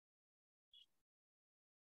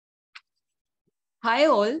Hi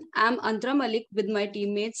all, I'm Antara Malik with my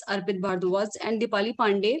teammates Arpit Bhardwaj and Dipali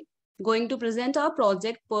Pandey going to present our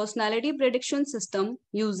project Personality Prediction System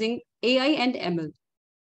using AI and ML.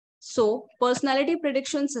 So, Personality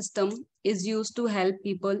Prediction System is used to help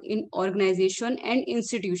people in organization and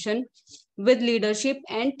institution with leadership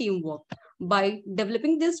and teamwork. By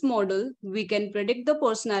developing this model, we can predict the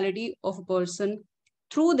personality of a person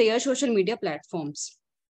through their social media platforms.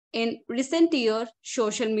 In recent years,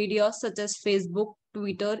 social media such as Facebook,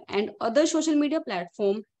 Twitter, and other social media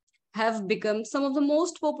platforms have become some of the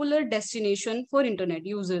most popular destination for internet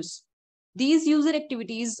users. These user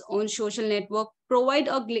activities on social network provide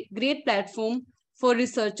a great platform for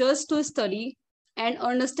researchers to study and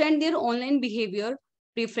understand their online behavior,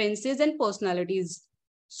 preferences, and personalities.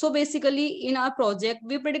 So basically, in our project,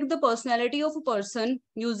 we predict the personality of a person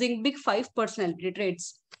using big five personality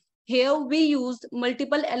traits. Here we used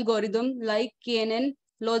multiple algorithms like KNN,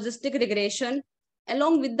 logistic regression,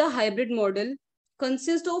 along with the hybrid model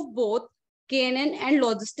consists of both KNN and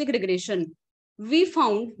logistic regression. We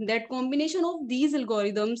found that combination of these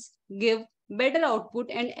algorithms give better output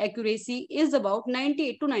and accuracy is about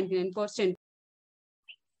 98 to 99%.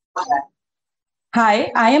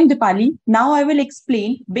 Hi, I am Dipali. Now I will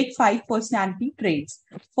explain Big 5 personality traits.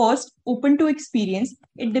 First, open to experience.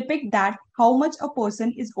 It depicts that how much a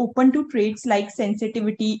person is open to traits like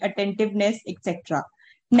sensitivity, attentiveness, etc.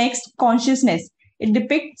 Next, consciousness. It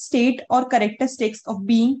depicts state or characteristics of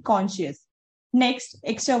being conscious. Next,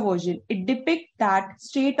 extraversion. It depicts that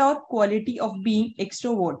state or quality of being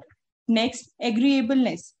extrovert. Next,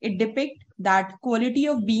 agreeableness. It depicts that quality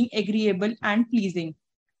of being agreeable and pleasing.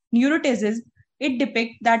 Neuroticism, it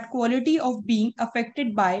depicts that quality of being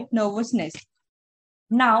affected by nervousness.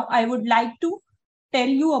 Now, I would like to tell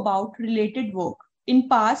you about related work. In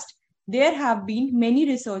past, there have been many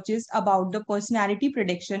researches about the personality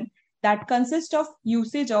prediction that consist of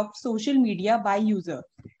usage of social media by user.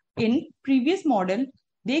 In previous model,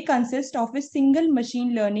 they consist of a single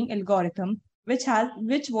machine learning algorithm which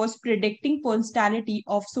was predicting personality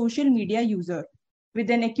of social media user with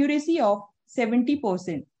an accuracy of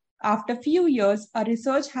 70%. After few years, a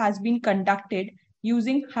research has been conducted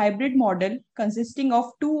using hybrid model consisting of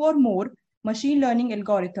two or more machine learning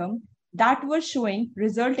algorithm that were showing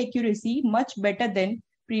result accuracy much better than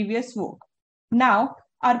previous work. Now,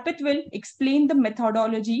 Arpit will explain the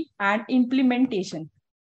methodology and implementation.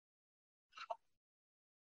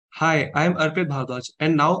 Hi, I am Arpit Bhardwaj,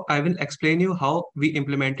 and now I will explain you how we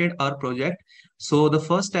implemented our project. So the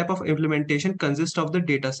first step of implementation consists of the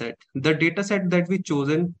dataset. The dataset that we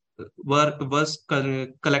chosen was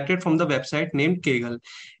collected from the website named Kaggle.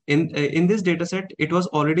 In this dataset, it was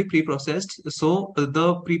already pre-processed, so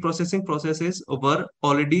the pre-processing processes were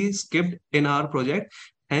already skipped in our project.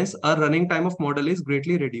 Hence, our running time of model is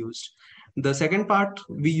greatly reduced. The second part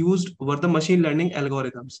we used were the machine learning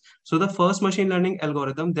algorithms. So the first machine learning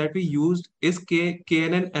algorithm that we used is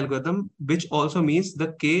KNN algorithm, which also means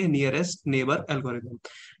the K nearest neighbor algorithm.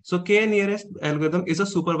 So K nearest algorithm is a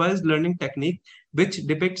supervised learning technique which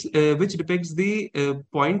depicts the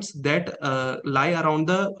points that lie around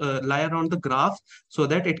the graph, so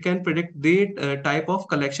that it can predict the type of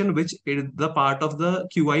collection which the part of the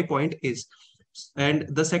QI point is. And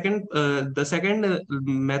the second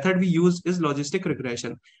method we use is logistic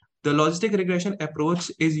regression. The logistic regression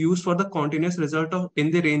approach is used for the continuous result of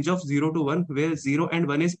in the range of 0 to 1, where 0 and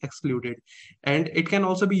 1 is excluded, and it can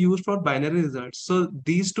also be used for binary results. So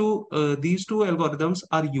these two algorithms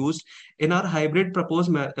are used in our hybrid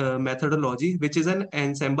proposed methodology, which is an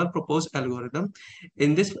ensemble proposed algorithm.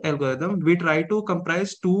 In this algorithm, we try to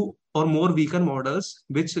comprise two or more weaker models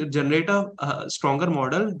which generate a stronger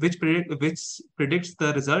model which predicts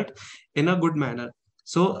the result in a good manner.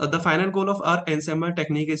 So the final goal of our ensemble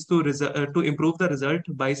technique is to improve the result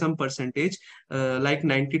by some percentage, like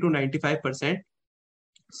 90 to 95%.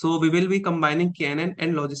 So we will be combining KNN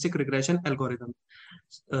and logistic regression algorithm.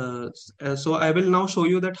 So I will now show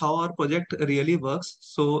you that how our project really works.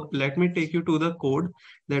 So let me take you to the code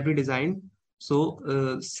that we designed. So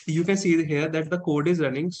you can see here that the code is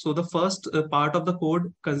running. So the first part of the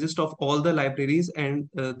code consists of all the libraries and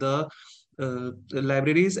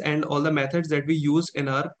all the methods that we use in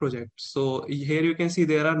our project. So here you can see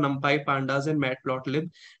there are NumPy, Pandas, and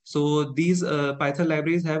Matplotlib. So these Python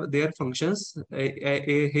libraries have their functions.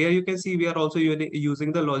 Here you can see we are also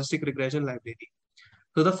using the logistic regression library.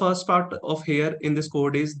 So the first part of here in this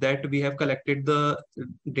code is that we have collected the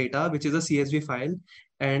data, which is a CSV file,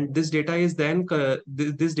 and this data is then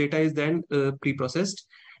pre-processed.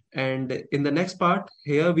 And in the next part,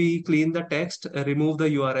 here we clean the text, remove the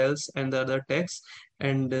URLs and the other text,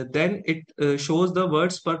 and then it shows the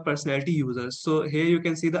words per personality users. So here you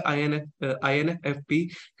can see the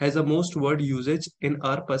INFP has the most word usage in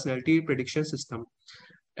our personality prediction system.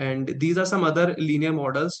 And these are some other linear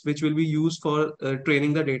models which will be used for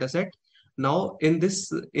training the data set. Now in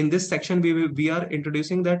this section we are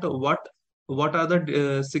introducing that what are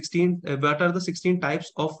the 16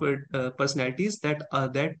 types of personalities that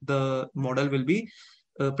the model will be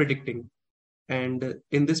predicting. And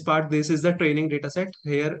in this part, this is the training data set.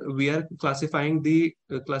 Here we are classifying the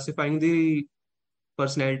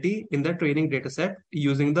personality in the training data set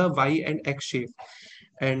using the Y and X shape.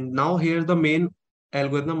 And now here the main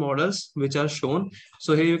algorithm models which are shown.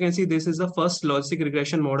 So here you can see this is the first logistic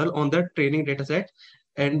regression model on the training data set,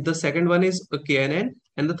 and the second one is KNN,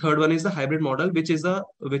 and the third one is the hybrid model, which is the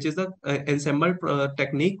ensemble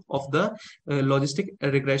technique of the logistic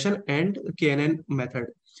regression and KNN method.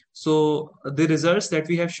 So the results that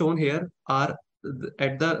we have shown here are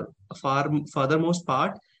at the furthermost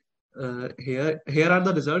part. Here are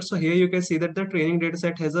the results. So here you can see that the training data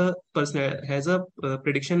set has a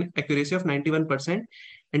prediction accuracy of 91%,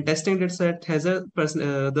 and testing data set has a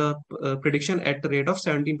prediction at the rate of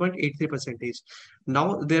 17.83%.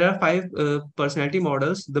 Now there are 5 personality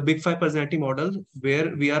models, the big 5 personality models,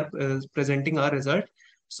 where we are presenting our result.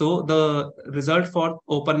 So the result for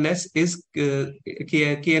openness is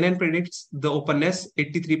KNN predicts the openness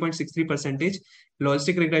 83.63%.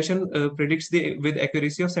 Logistic regression predicts with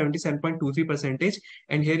accuracy of 77.23%.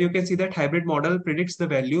 And here you can see that hybrid model predicts the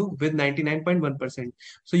value with 99.1%.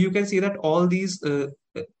 So you can see that all these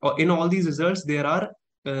in all these results there are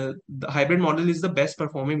the hybrid model is the best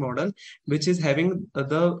performing model, which is having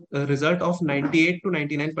the result of 98 to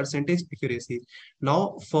 99% accuracy.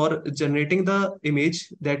 Now for generating the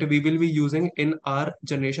image that we will be using in our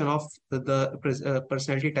generation of the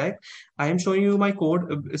personality type, I am showing you my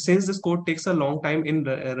code. Since this code takes a long time in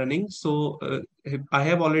running, so I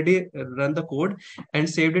have already run the code and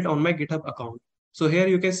saved it on my GitHub account. So here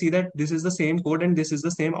you can see that this is the same code and this is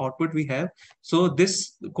the same output we have. So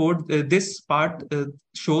this code, this part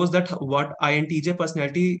shows that what INTJ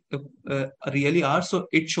personality really are. So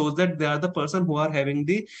it shows that they are the person who are having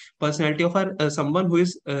the personality of someone who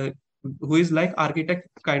is like architect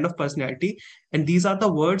kind of personality. And these are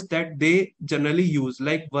the words that they generally use,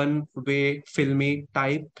 like one, way, filmy,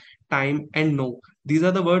 type, time, and no. These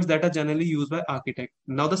are the words that are generally used by architect.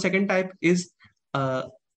 Now the second type is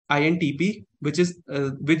INTP,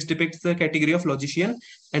 which depicts the category of logician,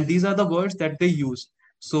 and these are the words that they use.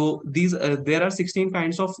 So these there are 16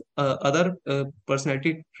 kinds of other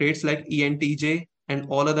personality traits like ENTJ and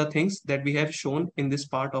all other things that we have shown in this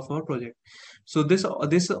part of our project. So this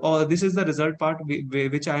is the result part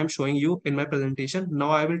which I am showing you in my presentation.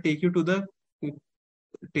 Now I will take you to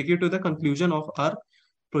the conclusion of our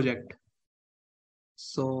project.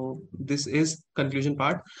 So this is conclusion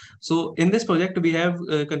part. So in this project, we have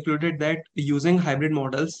concluded that using hybrid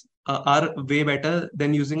models are way better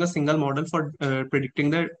than using a single model for predicting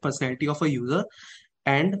the personality of a user.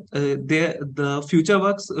 And the future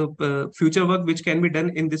work which can be done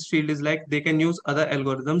in this field is like they can use other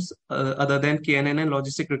algorithms other than KNN and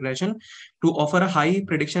logistic regression to offer a high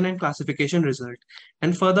prediction and classification result.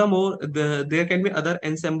 And furthermore, there can be other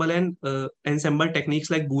ensemble techniques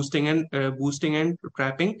like boosting and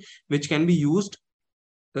trapping, which can be used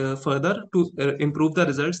further to improve the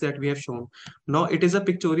results that we have shown. Now it is a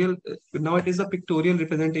pictorial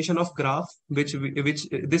representation of graph, which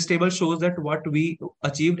this table shows that what we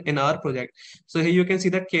achieved in our project. So here you can see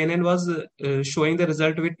that KNN was showing the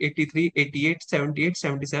result with 83, 88, 78,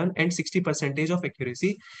 77 and 60% of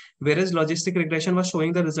accuracy, whereas logistic regression was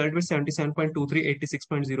showing the result with 77.23,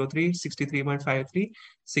 86.03, 63.53,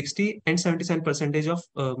 60 and 77%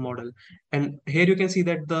 of model. And here you can see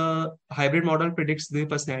that the hybrid model predicts the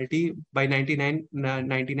personality by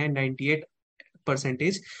 98%.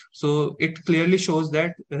 So it clearly shows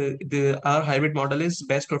that our hybrid model is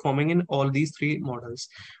best performing in all these 3 models.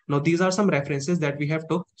 Now these are some references that we have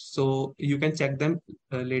took, so you can check them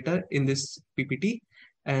later in this PPT.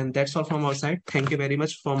 And that's all from our side. Thank you very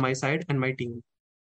much from my side and my team.